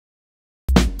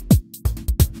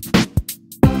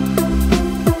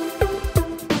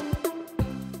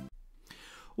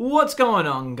What's going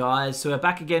on, guys? So we're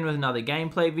back again with another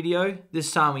gameplay video.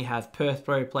 This time we have Perth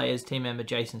Pro Players team member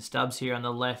Jason Stubbs here on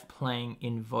the left playing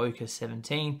Invoker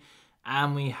 17.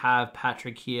 And we have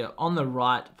Patrick here on the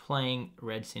right playing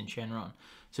Red Syn Shenron.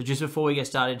 So just before we get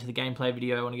started into the gameplay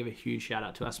video, I want to give a huge shout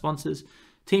out to our sponsors,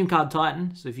 Team Card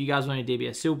Titan. So if you guys want any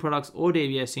DBS Seal products or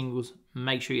DBS singles,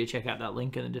 make sure you check out that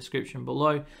link in the description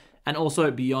below. And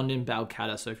also Beyond in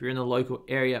Balcata. So if you're in the local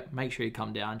area, make sure you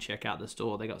come down and check out the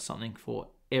store. They got something for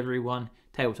everyone.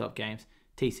 Tabletop games,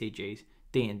 TCGs,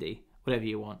 D&D, whatever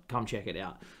you want. Come check it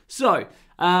out. So,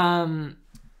 I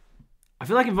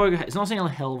feel like Invoker, it's not seeing a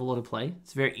hell of a lot of play.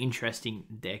 It's a very interesting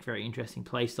deck, very interesting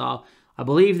play style. I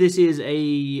believe this is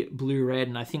a blue-red,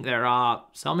 and I think there are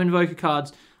some Invoker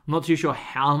cards. I'm not too sure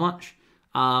how much.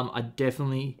 I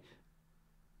definitely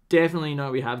know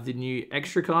we have the new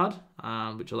extra card,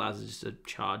 which allows us just to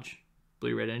charge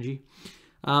blue-red energy.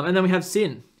 And then we have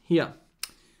Syn here,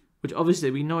 which obviously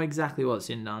we know exactly what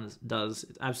Syn does.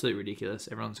 It's absolutely ridiculous.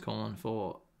 Everyone's calling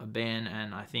for a ban,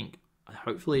 and I think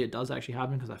hopefully it does actually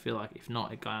happen, because I feel like if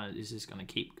not, it kind of is just going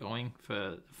to keep going for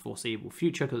the foreseeable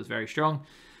future because it's very strong.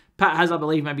 Pat has, I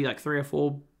believe, maybe like 3 or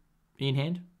 4 in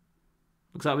hand.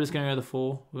 Looks like we're just going to go to the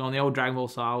 4. We're going the old Dragon Ball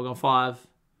style. We're going 5.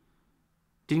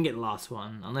 Didn't get the last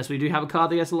one, unless we do have a card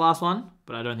that gets the last one,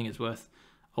 but I don't think it's worth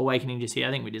awakening just here.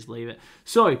 I think we just leave it.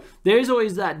 So there is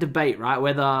always that debate, right?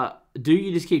 Whether do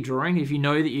you just keep drawing if you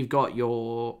know that you've got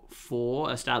your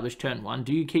 4 established turn 1?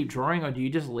 Do you keep drawing, or do you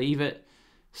just leave it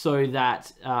so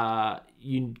that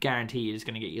you guarantee you're just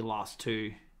going to get your last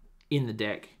 2 in the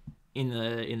deck in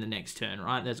the next turn,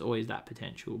 right? There's always that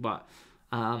potential, but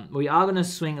we are going to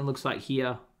swing. It looks like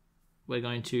here we're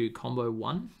going to combo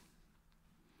 1.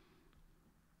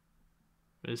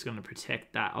 We're just going to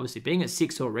protect that. Obviously, being at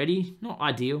 6 already, not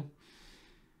ideal,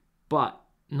 but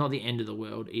not the end of the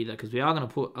world either, because we are going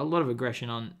to put a lot of aggression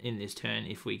on in this turn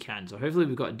if we can. So hopefully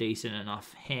we've got a decent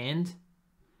enough hand.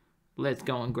 Let's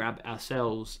go and grab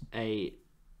ourselves 2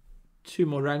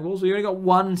 more Dragon Balls. We only got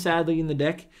 1, sadly, in the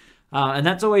deck. And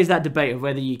that's always that debate of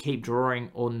whether you keep drawing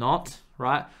or not,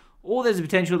 right? Or there's a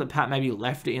potential that Pat maybe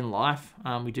left it in life.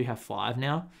 We do have 5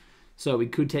 now. So we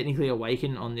could technically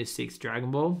awaken on this 6th Dragon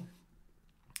Ball.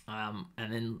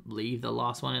 And then leave the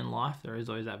last one in life. There is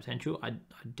always that potential. I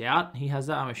doubt he has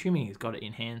that. I'm assuming he's got it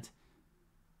in hand.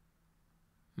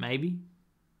 Maybe.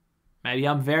 Maybe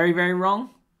I'm very, very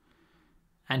wrong.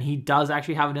 And he does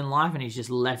actually have it in life, and he's just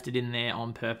left it in there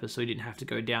on purpose so he didn't have to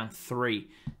go down 3.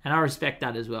 And I respect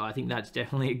that as well. I think that's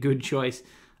definitely a good choice.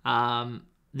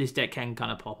 This deck can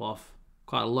kind of pop off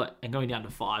quite a lot. And going down to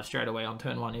 5 straight away on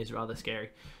turn 1 is rather scary.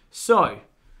 So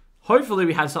hopefully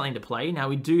we have something to play. Now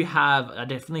we do have, I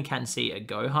definitely can see a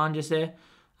Gohan just there.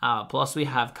 Plus we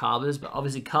have Karbas, but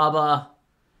obviously Karba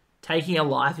taking a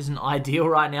life isn't ideal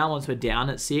right now once we're down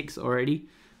at 6 already.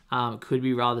 It could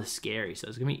be rather scary, so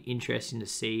it's going to be interesting to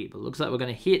see. But it looks like we're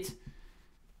going to hit.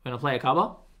 We're going to play a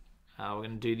Karba. We're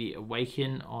going to do the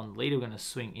Awaken on leader. We're going to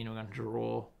swing in. We're going to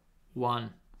draw 1.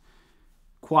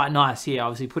 Quite nice here.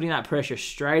 Obviously putting that pressure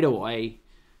straight away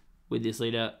with this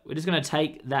leader. We're just going to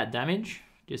take that damage.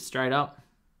 Just straight up.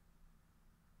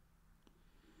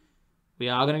 We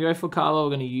are going to go for Carlo. We're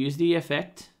going to use the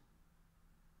effect.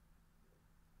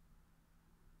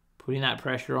 Putting that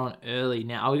pressure on early.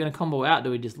 Now, are we going to combo out?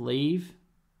 Do we just leave?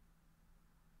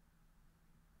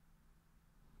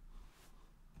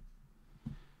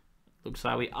 Looks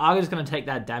like we are just going to take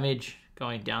that damage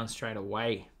going down straight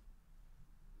away.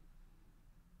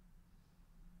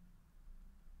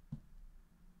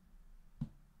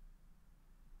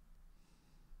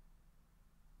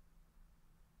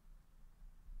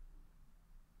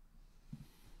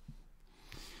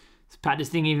 Pat is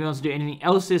thinking if he wants to do anything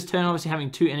else this turn. Obviously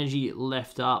having 2 energy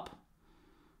left up.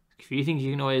 A few things you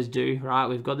can always do, right?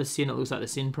 We've got the Syn. It looks like the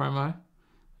Syn promo.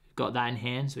 We've got that in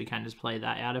hand, so we can just play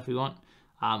that out if we want.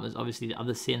 There's obviously the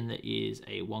other Syn that is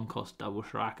a 1-cost double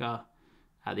striker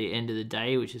at the end of the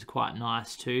day, which is quite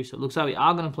nice too. So it looks like we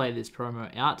are going to play this promo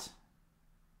out.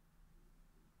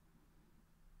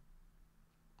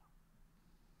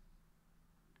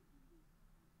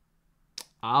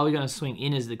 Are we going to swing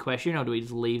in is the question, or do we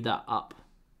just leave that up?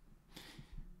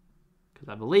 Because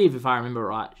I believe, if I remember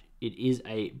right, it is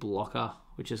a blocker,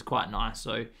 which is quite nice.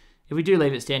 So if we do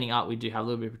leave it standing up, we do have a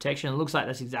little bit of protection. It looks like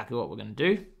that's exactly what we're going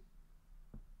to do.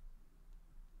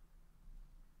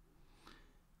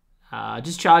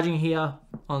 Just charging here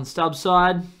on Stubbs'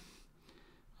 side.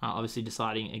 Obviously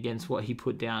deciding against what he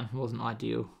put down. It wasn't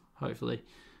ideal, hopefully.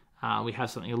 We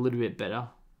have something a little bit better.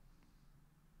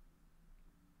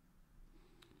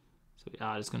 So we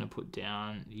are just going to put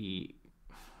down the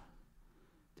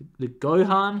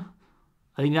Gohan.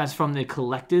 I think that's from the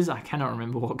collectors. I cannot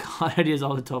remember what card it is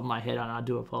off the top of my head, and I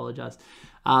do apologize.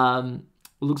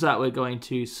 Looks like we're going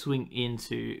to swing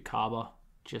into Carver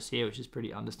just here, which is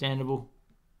pretty understandable.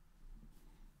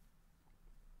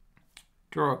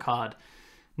 Draw a card.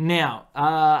 Now,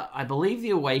 I believe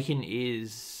the Awaken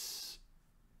is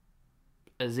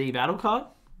a Z battle card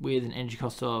with an energy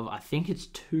cost of, I think it's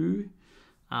 2.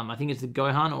 I think it's the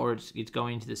Gohan, or it's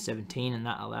going to the 17, and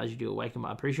that allows you to Awaken, but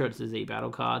I'm pretty sure it's the Z battle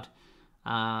card.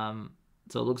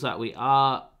 So it looks like we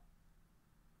are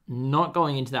not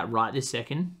going into that right this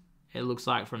second. It looks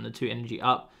like from the 2 energy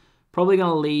up. Probably going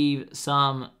to leave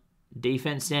some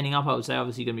defense standing up. I would say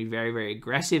obviously going to be very, very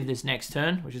aggressive this next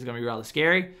turn, which is going to be rather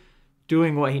scary.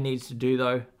 Doing what he needs to do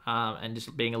though, and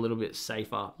just being a little bit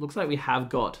safer. Looks like we have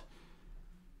got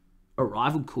a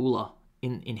rival cooler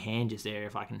in hand just there,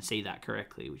 if I can see that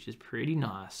correctly, which is pretty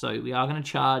nice. So we are going to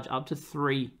charge up to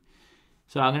 3.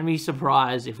 So I'm going to be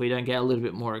surprised if we don't get a little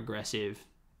bit more aggressive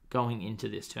going into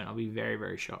this turn. I'll be very,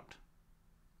 very shocked.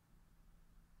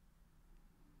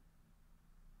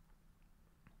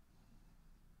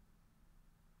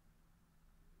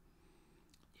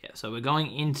 Yeah, so we're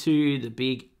going into the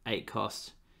big 8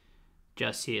 cost.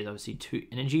 Just here, obviously 2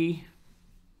 energy.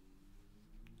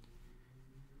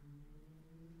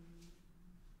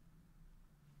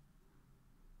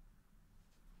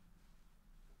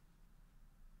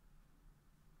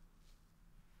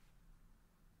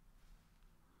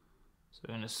 So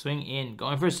we're going to swing in,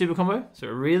 going for a super combo. So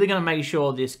we're really going to make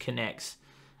sure this connects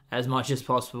as much as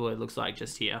possible, it looks like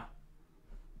just here.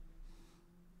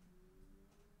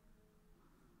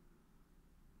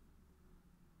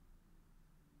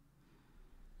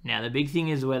 Now, the big thing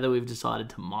is whether we've decided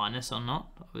to minus or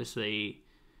not. Obviously,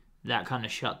 that kind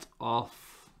of shuts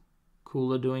off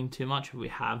Cooler doing too much if we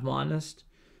have minused.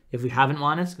 If we haven't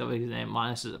minused, obviously then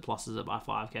minuses it, pluses it by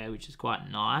 5k, which is quite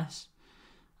nice.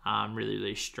 Really,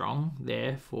 really strong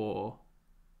there for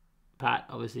Pat.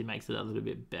 Obviously makes it a little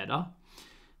bit better.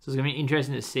 So it's going to be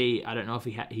interesting to see. I don't know if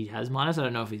he has minus. I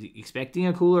don't know if he's expecting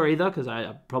a Cooler either, because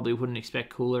I probably wouldn't expect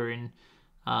Cooler in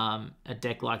a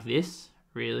deck like this,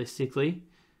 realistically.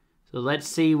 So let's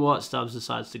see what Stubbs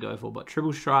decides to go for. But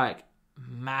Triple Strike,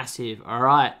 massive. All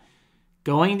right.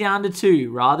 Going down to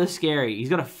 2, rather scary. He's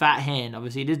got a fat hand.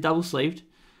 Obviously, it is double-sleeved.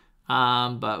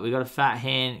 But we've got a fat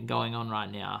hand going on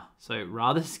right now. So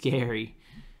rather scary.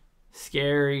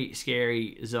 Scary,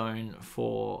 scary zone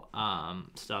for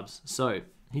Stubbs. So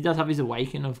he does have his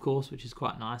Awaken, of course, which is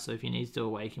quite nice. So if he needs to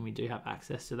Awaken, we do have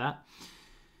access to that.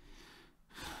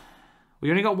 We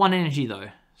only got 1 energy, though.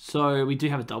 So we do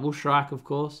have a double strike, of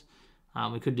course.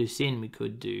 We could do Syn. We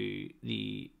could do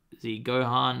the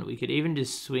Gohan. We could even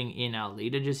just swing in our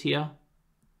leader just here.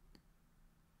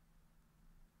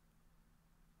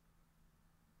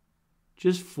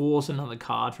 Just force another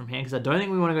card from hand, because I don't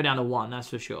think we want to go down to 1, that's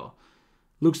for sure.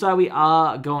 Looks like we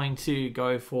are going to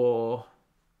go for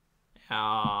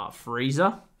our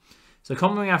Freezer. So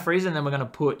comboing our Freezer, and then we're going to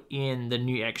put in the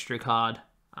new extra card.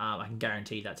 I can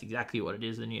guarantee that's exactly what it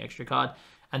is, the new extra card.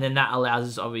 And then that allows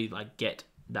us to obviously like get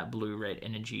that blue-red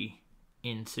energy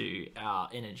into our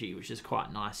energy, which is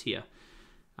quite nice here.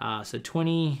 So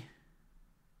 20,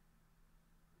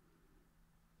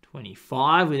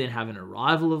 25, we then have an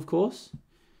Arrival, of course.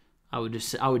 I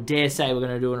would dare say we're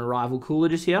going to do an Arrival Cooler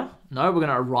just here. No, we're going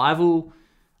to Arrival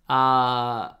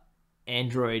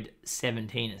Android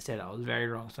 17 instead. I was very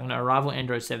wrong. So I'm going to Arrival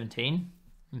Android 17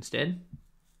 instead.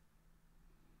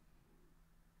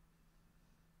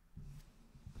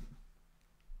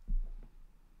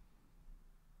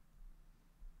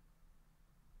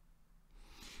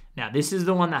 Now, this is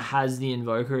the one that has the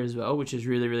Invoker as well, which is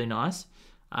really, really nice.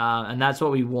 And that's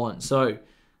what we want. So,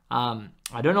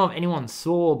 I don't know if anyone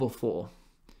saw before,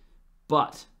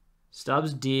 but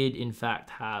Stubbs did, in fact,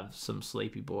 have some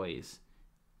Sleepy Boys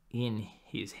in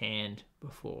his hand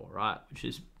before, right? Which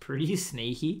is pretty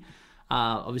sneaky.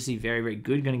 Obviously, very, very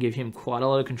good. Going to give him quite a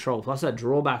lot of control. Plus, that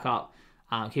drawback up,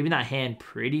 keeping that hand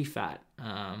pretty fat.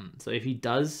 So, if he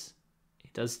does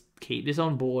keep this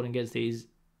on board and gets these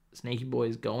Sleepy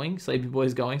Boys going,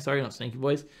 sorry, not Sneaky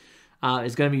Boys,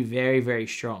 it's going to be very, very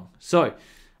strong. So,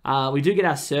 we do get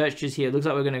our search just here. It looks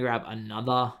like we're going to grab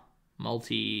another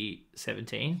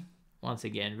multi-17. Once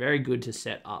again, very good to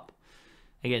set up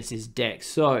against this deck.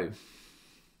 So,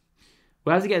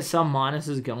 we'll have to get some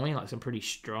minuses going, like some pretty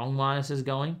strong minuses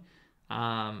going.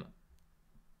 And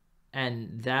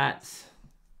that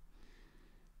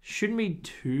shouldn't be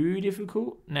too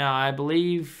difficult. Now, I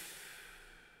believe...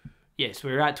 Yes,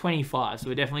 we're at 25, so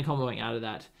we're definitely comboing out of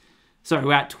that. Sorry,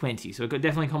 we're at 20, so we're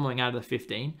definitely comboing out of the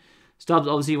 15. Stubbs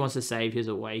obviously wants to save his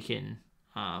Awaken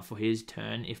for his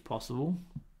turn, if possible.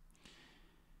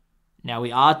 Now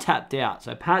we are tapped out.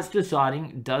 So Pat's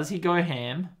deciding, does he go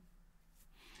ham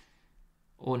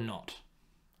or not?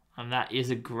 And that is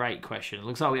a great question. It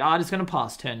looks like we are just going to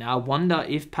pass turn. Now I wonder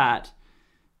if Pat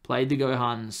played the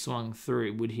Gohan and swung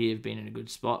through, would he have been in a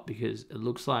good spot? Because it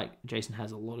looks like Jason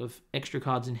has a lot of extra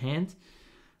cards in hand.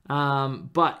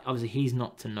 But obviously he's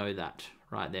not to know that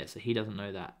right there. So he doesn't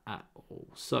know that at all.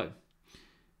 So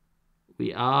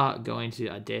we are going to,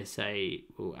 I dare say,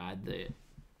 we'll add the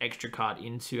extra card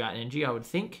into our energy, I would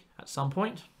think, at some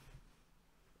point.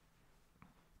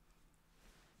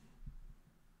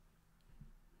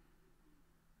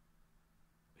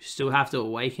 We still have to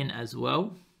awaken as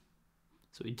well.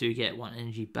 So we do get 1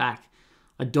 energy back.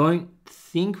 I don't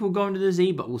think we'll go into the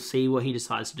Z, but we'll see what he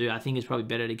decides to do. I think it's probably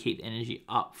better to keep the energy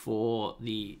up for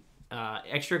the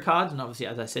extra cards. And obviously,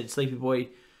 as I said, Sleepy Boy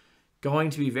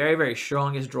going to be very, very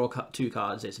strong. As draw 2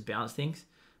 cards there to bounce things.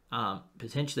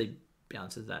 Potentially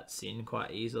bounces that Syn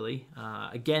quite easily.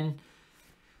 Again,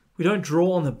 we don't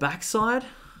draw on the backside,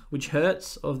 which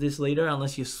hurts of this leader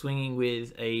unless you're swinging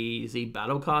with a Z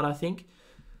battle card, I think.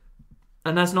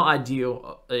 And that's not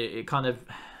ideal. It kind of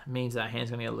means that our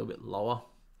hand's going to get a little bit lower.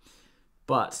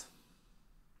 But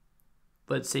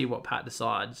let's see what Pat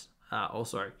decides.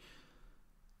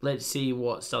 Let's see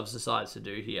what Stubbs decides to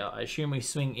do here. I assume we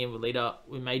swing in with leader.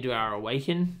 We may do our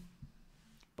awaken,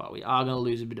 but we are going to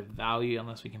lose a bit of value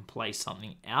unless we can play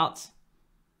something out.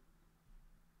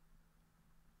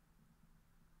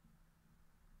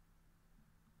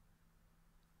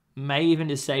 May even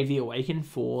just save the awaken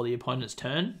for the opponent's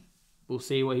turn. We'll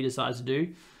see what he decides to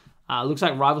do. Looks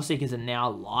like Rival Seekers are now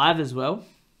live as well.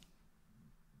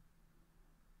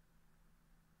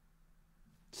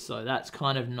 So that's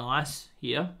kind of nice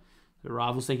here. The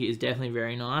Rival Seeker is definitely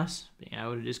very nice. Being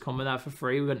able to just combo that for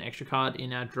free. We've got an extra card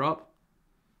in our drop.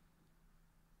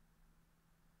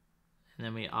 And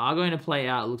then we are going to play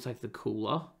out, it looks like the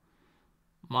cooler.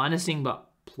 Minusing but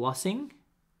plussing.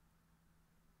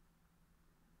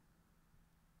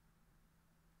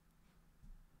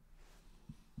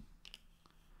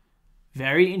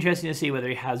 Very interesting to see whether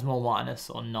he has more minus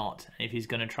or not. If he's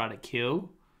going to try to kill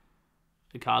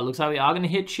the card. Looks like we are going to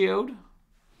hit shield.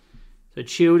 So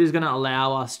shield is going to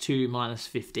allow us to minus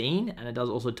 15. And it does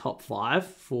also top 5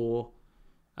 for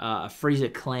a Freezer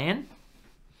clan.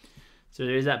 So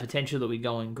there is that potential that we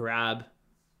go and grab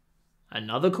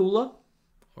another cooler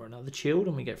or another shield.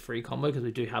 And we get free combo because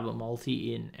we do have a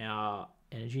multi in our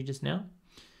energy just now.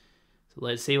 So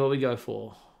let's see what we go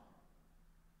for.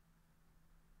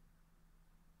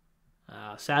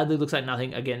 Sadly, looks like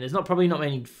nothing. Again, there's probably not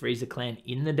many Freezer Clan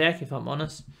in the deck, if I'm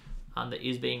honest, that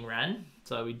is being ran.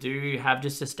 So we do have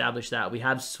just established that. We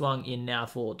have swung in now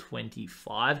for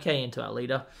 25k into our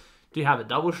leader. Do have a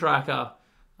double striker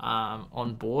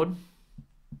on board.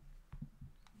 I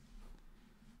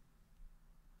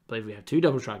believe we have 2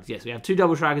 double strikers. Yes, we have 2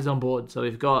 double strikers on board. So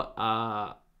we've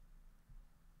got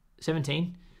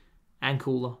 17 and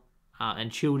cooler.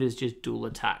 And shield is just dual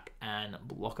attack and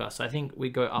blocker. So I think we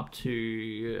go up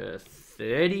to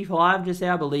 35 just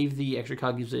now. I believe the extra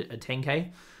card gives it a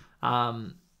 10k.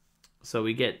 So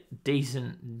we get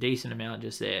decent amount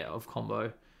just there of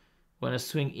combo. We're going to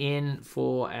swing in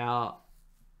for our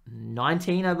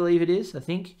 19, I believe it is, I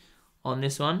think, on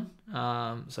this one.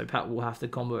 So Pat will have to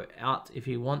combo out if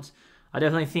he wants. I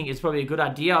definitely think it's probably a good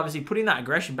idea. Obviously, putting that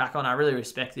aggression back on, I really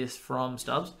respect this from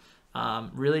Stubbs.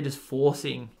 Really just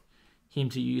forcing him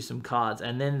to use some cards.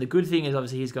 And then the good thing is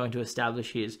obviously he's going to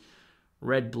establish his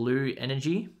red-blue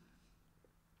energy,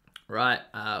 right,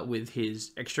 with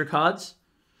his extra cards.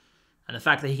 And the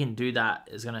fact that he can do that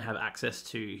is going to have access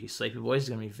to his Sleepy Boys is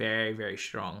going to be very, very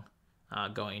strong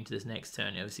going into this next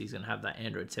turn. Obviously, he's going to have that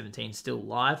Android 17 still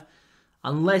live.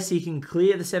 Unless he can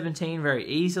clear the 17 very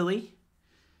easily,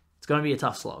 it's going to be a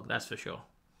tough slog, that's for sure.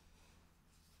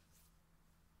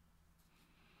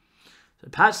 So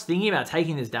Pat's thinking about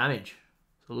taking this damage.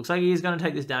 So it looks like he's going to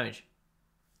take this damage.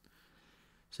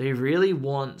 So he really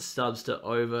wants Stubbs to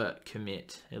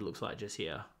overcommit, it looks like just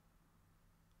here.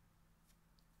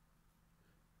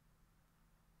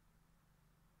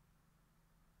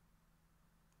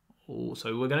 Ooh,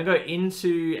 so we're going to go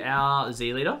into our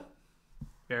Z leader.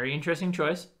 Very interesting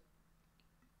choice.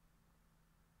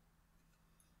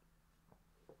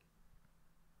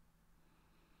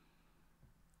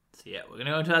 So yeah, we're going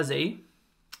to go into our Z.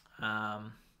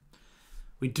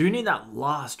 We do need that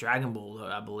last Dragon Ball, though,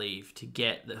 I believe, to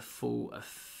get the full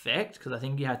effect. Because I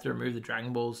think you have to remove the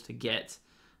Dragon Balls to get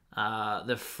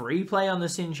the free play on the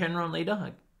Syn Shenron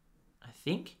leader. I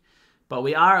think. But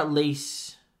we are at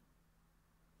least...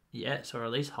 Yeah, so we're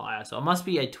at least higher. So it must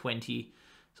be a 20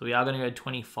 So we are going to go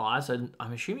 25. So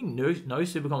I'm assuming no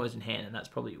super combos in hand, and that's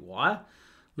probably why.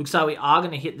 Looks like we are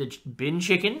going to hit the bin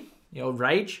chicken, the old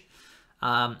rage,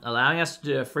 allowing us to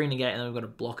do a free negate, and then we've got a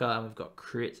blocker, and we've got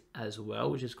crit as well,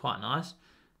 which is quite nice.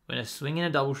 We're going to swing in a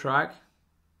double strike.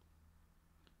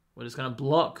 We're just going to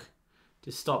block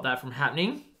to stop that from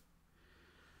happening.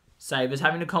 Save us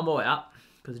having to combo out,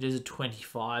 because it is a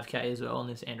 25k as well on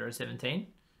this Android 17.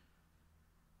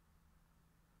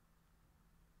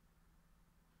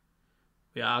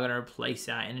 We are going to replace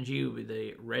our energy with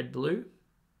the red-blue.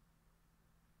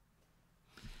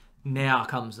 Now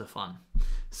comes the fun.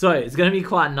 So it's going to be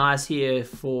quite nice here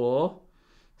for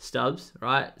Stubbs,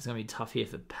 right? It's going to be tough here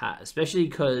for Pat, especially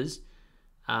because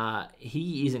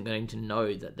he isn't going to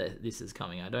know that this is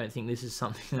coming. I don't think this is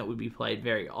something that would be played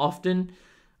very often.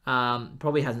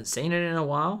 Probably hasn't seen it in a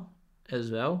while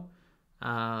as well.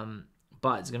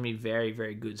 But it's going to be very,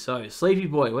 very good. So Sleepy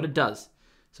Boy, what it does.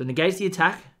 So it negates the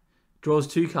attack, draws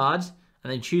 2 cards,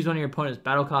 and then choose one of your opponent's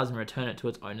battle cards and return it to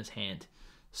its owner's hand.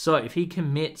 So if he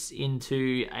commits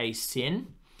into a Syn,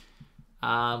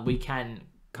 we can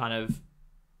kind of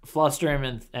fluster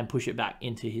him and push it back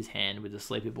into his hand with the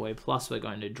Sleepy Boy. Plus, we're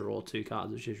going to draw 2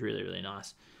 cards, which is really, really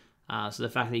nice. So the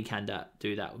fact that he can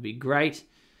do that would be great.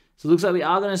 So it looks like we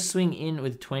are going to swing in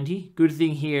with 20. Good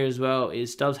thing here as well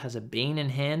is Stubbs has a bean in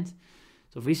hand.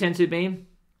 So if we send 2 beam,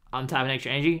 untap an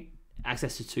extra energy,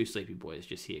 access to 2 Sleepy Boys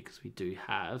just here because we do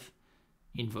have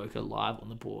Invoker live on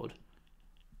the board.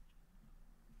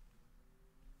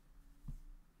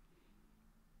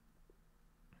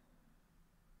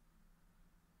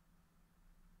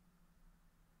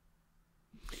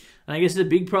 And I guess the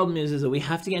big problem is that we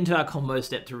have to get into our combo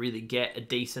step to really get a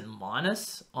decent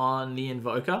minus on the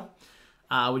Invoker,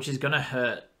 which is going to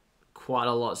hurt quite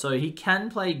a lot. So he can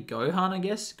play Gohan, I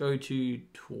guess, go to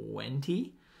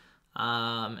 20,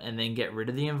 and then get rid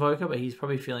of the Invoker, but he's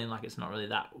probably feeling like it's not really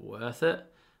that worth it.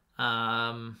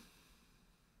 So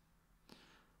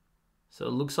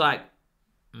it looks like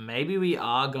maybe we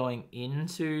are going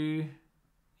into...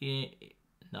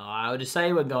 No, I would just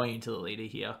say we're going into the leader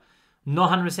here.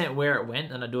 Not 100% where it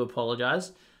went, and I do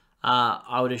apologize.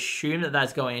 I would assume that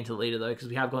that's going into leader, though, because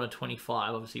we have gone to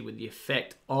 25, obviously, with the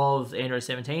effect of Android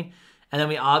 17. And then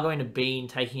we are going to Bean,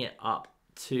 taking it up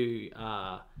to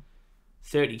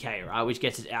 30k, right, which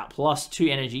gets us out. Plus 2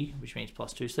 energy, which means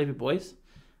plus 2 Sleepy Boys,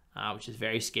 which is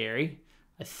very scary.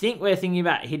 I think we're thinking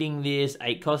about hitting this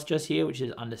 8 cost just here, which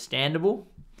is understandable.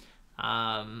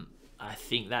 I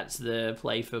think that's the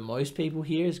play for most people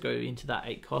here, is go into that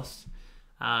 8 cost.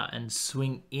 And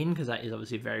swing in, because that is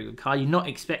obviously a very good card. You're not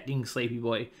expecting Sleepy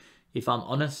Boy, if I'm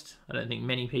honest. I don't think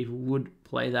many people would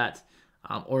play that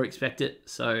or expect it.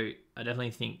 So I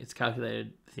definitely think it's a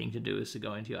calculated thing to do is to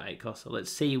go into your 8 cost. So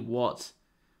let's see what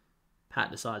Pat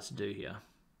decides to do here.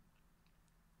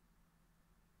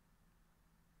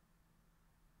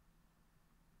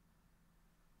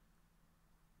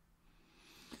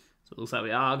 So it looks like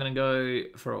we are going to go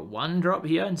for a 1 drop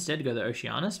here instead, to go the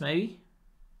Oceanus maybe.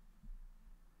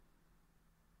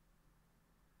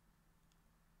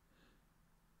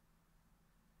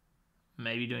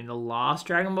 Maybe doing the last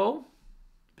Dragon Ball,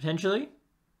 potentially.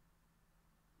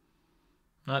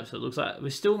 Nope, so it looks like we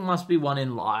still must be 1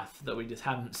 in life that we just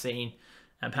haven't seen,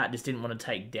 and Pat just didn't want to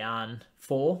take down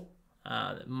 4.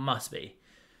 It must be.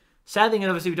 Sad thing is,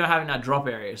 obviously, we don't have it in our drop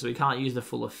area, so we can't use the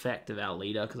full effect of our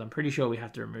leader, because I'm pretty sure we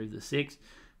have to remove the 6.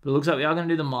 But it looks like we are going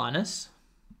to do the minus.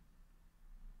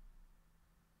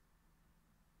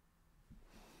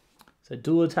 So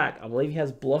dual attack, I believe he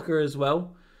has blocker as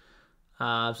well.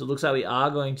 So it looks like we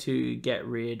are going to get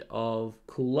rid of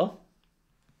Cooler.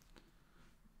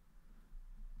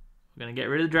 We're going to get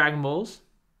rid of the Dragon Balls.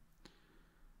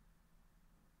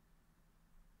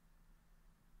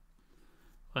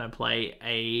 We're going to play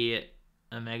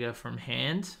a Omega from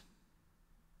hand.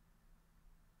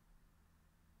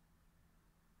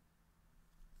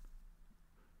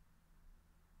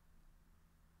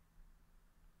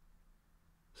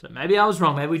 So maybe I was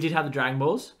wrong. Maybe we did have the Dragon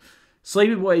Balls.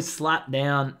 Sleepy Boy slapped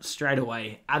down straight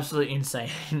away. Absolutely insane.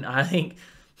 I think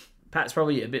Pat's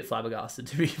probably a bit flabbergasted,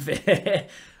 to be fair,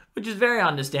 which is very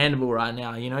understandable right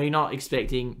now. You know, you're not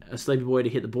expecting a Sleepy Boy to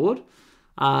hit the board.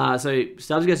 So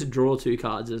Stubbs gets to draw 2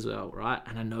 cards as well, right?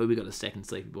 And I know we got a second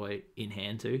Sleepy Boy in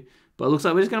hand too. But it looks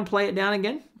like we're just going to play it down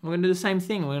again. We're going to do the same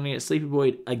thing. We're going to get Sleepy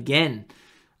Boy again.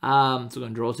 So we're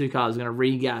going to draw 2 cards. We're going to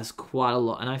re-gas quite a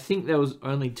lot. And I think there was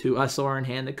only 2 I saw in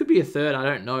hand. There could be a third. I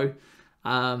don't know.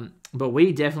 But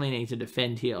we definitely need to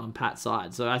defend here on Pat's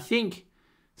side. So I think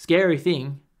scary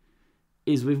thing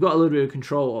is we've got a little bit of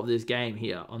control of this game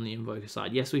here on the Invoker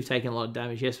side. Yes, we've taken a lot of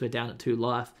damage. Yes, we're down at 2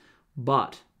 life.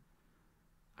 But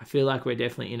I feel like we're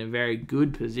definitely in a very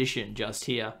good position just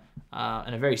here.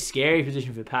 And a very scary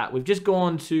position for Pat. We've just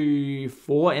gone to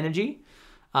 4 energy.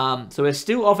 So we're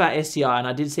still off our SCR, and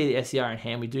I did see the SCR in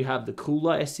hand. We do have the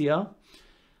cooler SCR,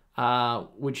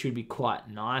 which should be quite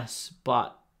nice,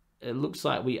 but it looks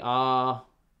like we are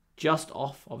just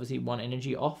off, obviously 1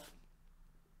 energy off.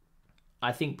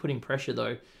 I think putting pressure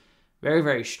though, very,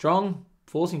 very strong.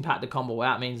 Forcing Pat to combo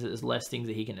out means that there's less things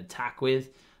that he can attack with.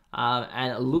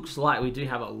 And it looks like we do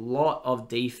have a lot of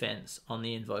defense on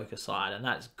the Invoker side, and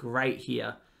that's great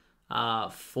here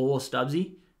for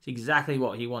Stubbsy. It's exactly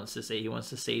what he wants to see. He wants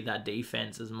to see that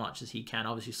defense as much as he can.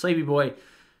 Obviously, Sleepy Boy,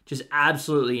 just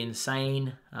absolutely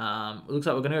insane. It looks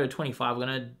like we're going to go to 25. We're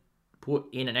going to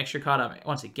put in an extra card.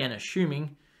 Once again,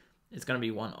 assuming it's going to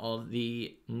be one of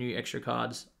the new extra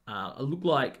cards. It looked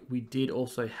like we did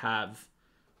also have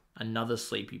another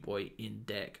Sleepy Boy in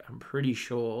deck. I'm pretty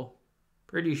sure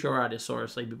I just saw a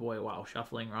Sleepy Boy while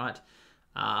shuffling, right?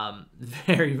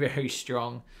 Very, very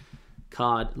strong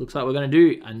card. Looks like we're going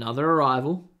to do another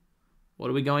Arrival. What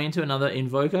are we going into? Another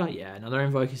Invoker? Yeah, another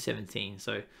Invoker 17.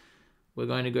 So we're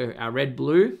going to go our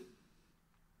red-blue.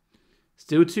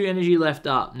 Still 2 energy left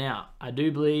up. Now, I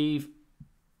do believe...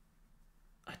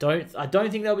 I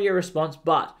don't think there'll be a response,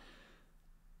 but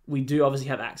we do obviously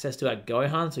have access to our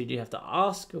Gohan, so you do have to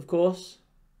ask, of course.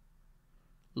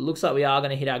 Looks like we are going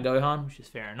to hit our Gohan, which is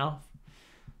fair enough.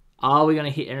 Are we going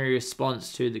to hit any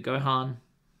response to the Gohan?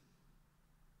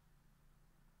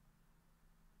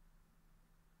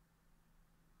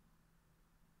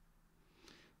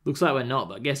 Looks like we're not,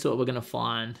 but guess what we're going to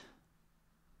find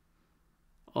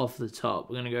off the top?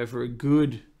 We're going to go for a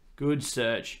good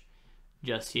search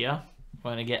just here.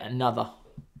 We're going to get another,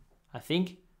 I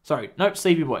think. Sorry, nope,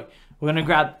 Sleepy Boy. We're going to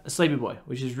grab a Sleepy Boy,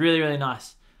 which is really, really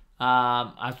nice.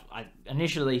 I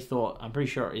initially thought, I'm pretty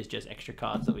sure it is just extra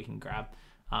cards that we can grab.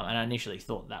 And I initially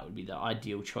thought that would be the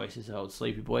ideal choice is to hold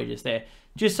Sleepy Boy just there.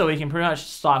 Just so we can pretty much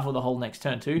stifle the whole next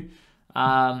turn too.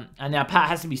 And now Pat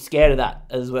has to be scared of that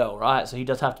as well, right? So he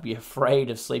does have to be afraid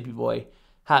of Sleepy Boy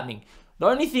happening. The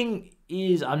only thing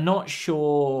is I'm not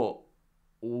sure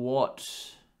what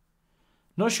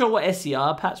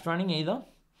SCR Pat's running either.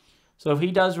 So if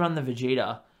he does run the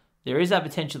Vegeta, there is that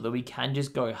potential that we can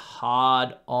just go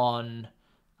hard on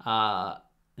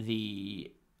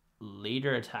the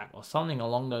leader attack or something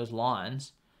along those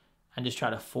lines and just try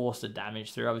to force the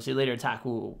damage through. Obviously, leader attack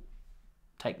will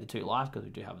take the 2 life because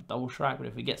we do have a double strike, but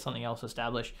if we get something else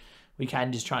established, we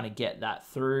can just try to get that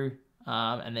through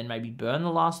and then maybe burn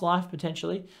the last life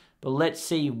potentially. But let's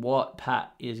see what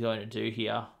Pat is going to do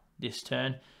here this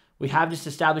turn. We have just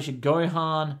established a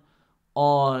Gohan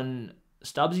on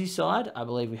Stubbsy's side. I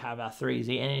believe we have our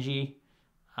 3Z energy,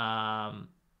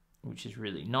 which is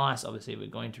really nice. Obviously, we're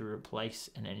going to replace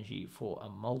an energy for a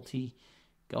multi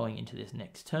going into this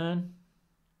next turn.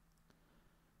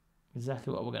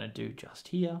 Exactly what we're going to do just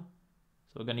here.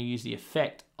 So we're going to use the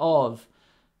effect of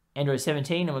Android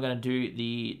 17, and we're going to do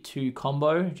the 2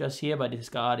 combo just here by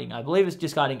discarding, I believe it's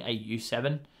discarding a U7.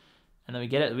 And then we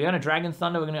get it. We're going to Dragon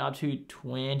Thunder. We're going to go up to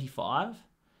 25.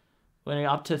 We're going to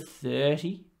go up to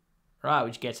 30. Right,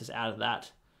 which gets us out of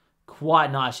that.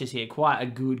 Quite nice just here. Quite a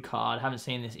good card. Haven't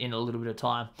seen this in a little bit of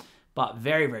time. But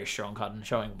very, very strong card and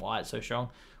showing why it's so strong.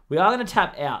 We are going to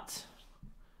tap out.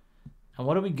 And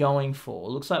what are we going for?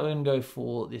 Looks like we're going to go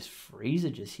for this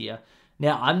Freezer just here.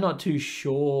 Now, I'm not too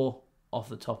sure off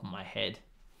the top of my head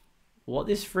what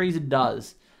this Freezer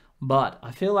does. But I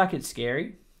feel like it's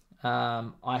scary.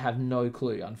 I have no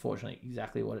clue, unfortunately,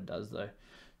 exactly what it does, though.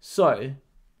 So,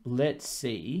 let's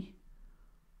see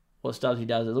what Stubbsy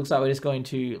does. It looks like we're just going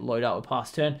to load up a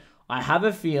pass turn. I have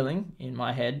a feeling in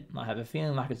my head, I have a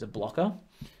feeling like it's a blocker.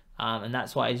 And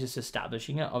that's why he's just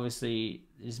establishing it. Obviously,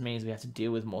 this means we have to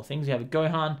deal with more things. We have a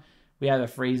Gohan. We have a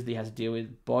Freeze that he has to deal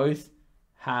with. Both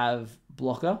have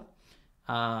blocker,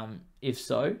 if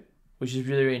so, which is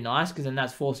really, really nice because then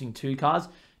that's forcing 2 cards.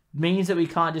 Means that we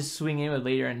can't just swing in with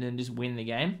leader and then just win the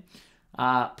game.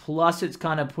 Plus, it's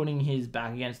kind of putting his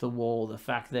back against the wall. The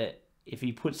fact that if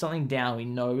he puts something down, we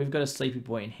know we've got a Sleepy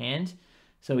Boy in hand.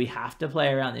 So we have to play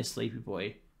around this Sleepy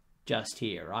Boy just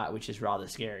here, right? Which is rather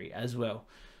scary as well.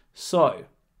 So,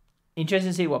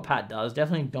 interesting to see what Pat does.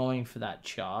 Definitely going for that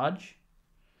charge.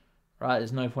 Right,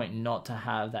 there's no point not to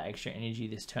have that extra energy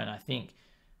this turn. I think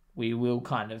we will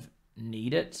kind of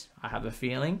need it. I have a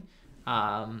feeling.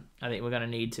 I think we're going to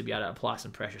need to be able to apply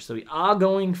some pressure. So we are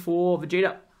going for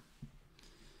Vegeta.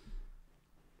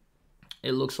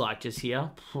 It looks like just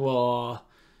here. Whoa.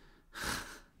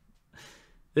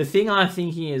 The thing I'm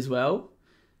thinking as well,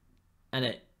 and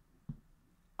it,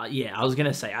 yeah, I was going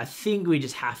to say, I think we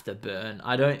just have to burn.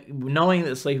 Knowing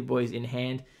that Sleepy Boy is in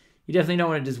hand, We definitely don't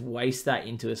want to just waste that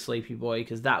into a Sleepy Boy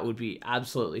because that would be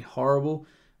absolutely horrible.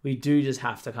 We do just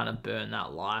have to kind of burn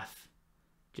that life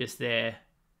just there.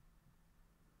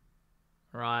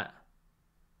 Right.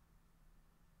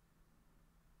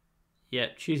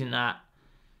 Yep, choosing that.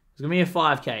 It's going to be a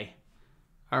 5k.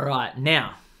 All right,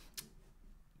 now,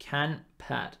 can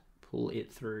Pat pull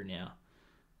it through now?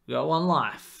 We got 1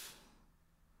 life.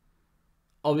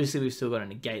 Obviously, we've still got to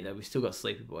negate though. We've still got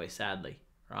Sleepy Boy, sadly.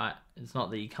 Right? It's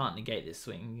not that you can't negate this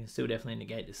swing. You can still definitely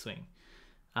negate this swing.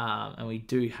 And we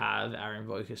do have our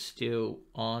Invoker still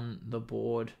on the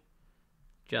board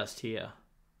just here.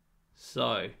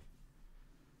 So,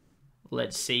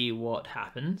 let's see what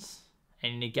happens.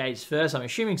 And he negates first. I'm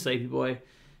assuming Sleepy Boy.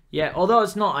 Yeah, although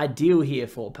it's not ideal here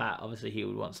for Pat. Obviously, he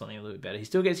would want something a little bit better. He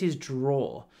still gets his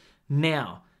draw.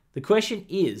 Now, the question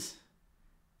is,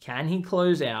 can he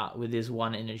close out with this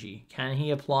 1 energy? Can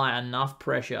he apply enough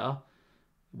pressure?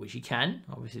 Which he can.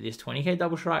 Obviously, this 20k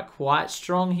double strike quite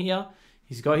strong here.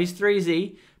 He's got his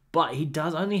 3Z, but he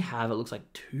does only have, it looks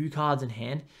like, 2 cards in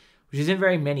hand, which isn't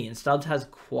very many. And Stubbs has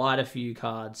quite a few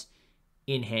cards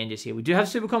in hand just here. We do have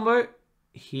Super Combo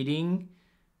hitting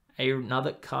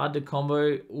another card to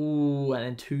combo. Ooh, and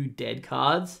then 2 dead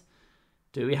cards.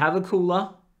 Do we have a cooler?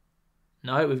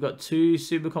 No, we've got 2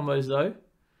 Super Combos though.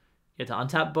 You have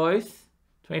to untap both.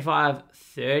 25,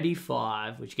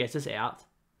 35, which gets us out.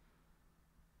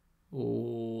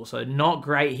 Ooh, so not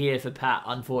great here for Pat,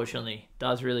 unfortunately.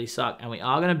 Does really suck. And we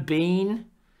are going to bean.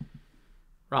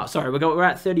 Right, sorry, we're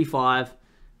at 35.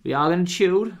 We are going to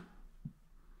chilled.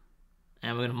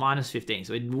 And we're going to minus 15.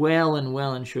 So we're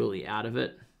well and truly out of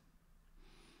it.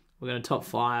 We're going to top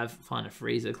 5, find a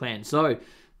freezer clan. So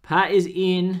Pat is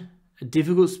in a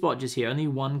difficult spot just here. Only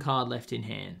 1 card left in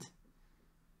hand.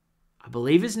 I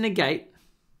believe it's negate,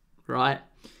 right?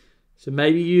 So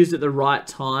maybe used at the right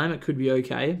time. It could be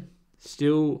okay.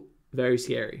 Still very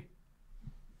scary.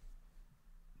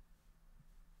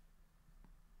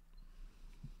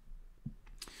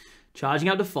 Charging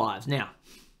up to 5s. Now,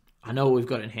 I know what we've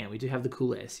got in hand. We do have the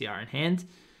cooler SCR in hand.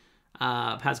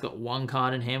 Pat's got 1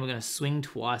 card in hand. We're going to swing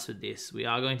twice with this. We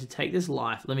are going to take this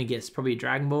life. Let me guess, probably a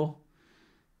Dragon Ball.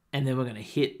 And then we're going to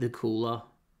hit the cooler.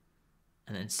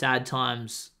 And then sad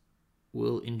times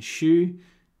will ensue.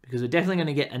 Because we're definitely going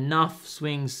to get enough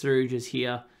swings through just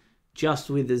here. Just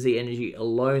with the Z energy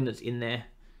alone that's in there.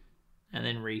 And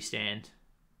then restand.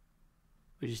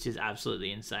 Which is just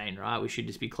absolutely insane, right? We should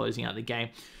just be closing out the game.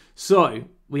 So,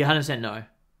 we 100% know.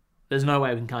 There's no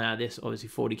way we can come out of this. Obviously,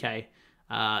 40k.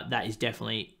 That is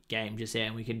definitely game just there.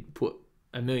 And we can put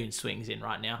a million swings in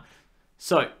right now.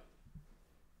 So,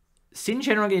 Syn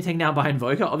Shenron getting taken down by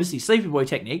Invoker. Obviously, Sleepy Boy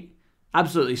technique.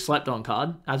 Absolutely slept on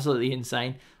card. Absolutely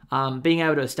insane. Being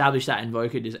able to establish that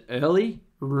Invoker just early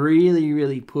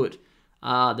really put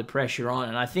the pressure on.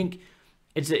 And I think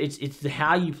it's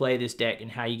how you play this deck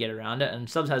and how you get around it. And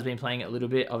Stubbs has been playing it a little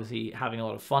bit, obviously having a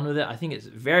lot of fun with it. I think it's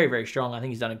very strong. I think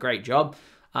he's done a great job.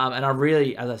 And I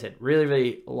really, as I said,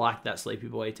 really like that Sleepy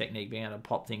Boy technique, being able to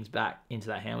pop things back into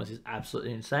that hand, which is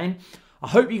absolutely insane. I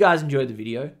hope you guys enjoyed the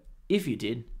video. If you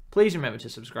did, please remember to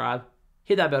subscribe,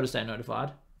 hit that bell to stay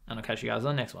notified, and I'll catch you guys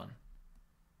on the next one.